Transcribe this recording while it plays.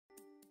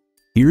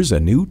Here's a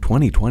new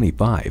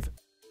 2025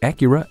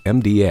 Acura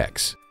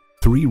MDX.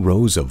 3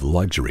 rows of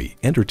luxury,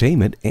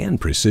 entertainment,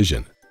 and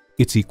precision.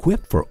 It's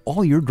equipped for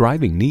all your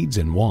driving needs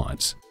and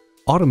wants.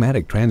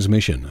 Automatic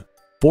transmission,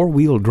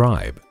 4-wheel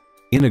drive,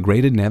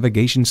 integrated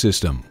navigation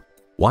system,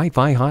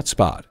 Wi-Fi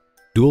hotspot,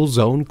 dual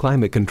zone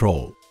climate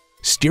control,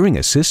 steering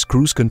assist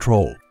cruise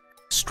control,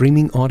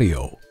 streaming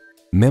audio,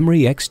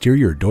 memory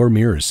exterior door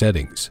mirror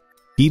settings,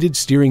 heated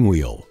steering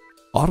wheel,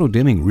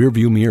 auto-dimming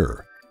rearview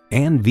mirror,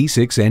 and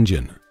V6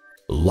 engine.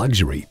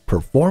 Luxury,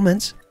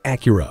 performance,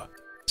 Acura.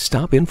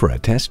 Stop in for a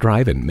test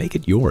drive and make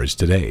it yours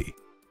today.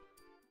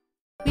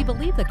 We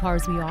believe the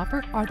cars we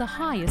offer are the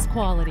highest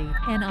quality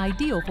and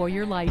ideal for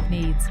your life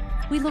needs.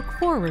 We look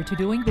forward to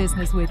doing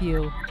business with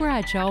you.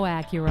 Bradshaw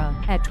Acura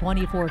at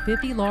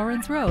 2450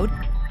 Lawrence Road,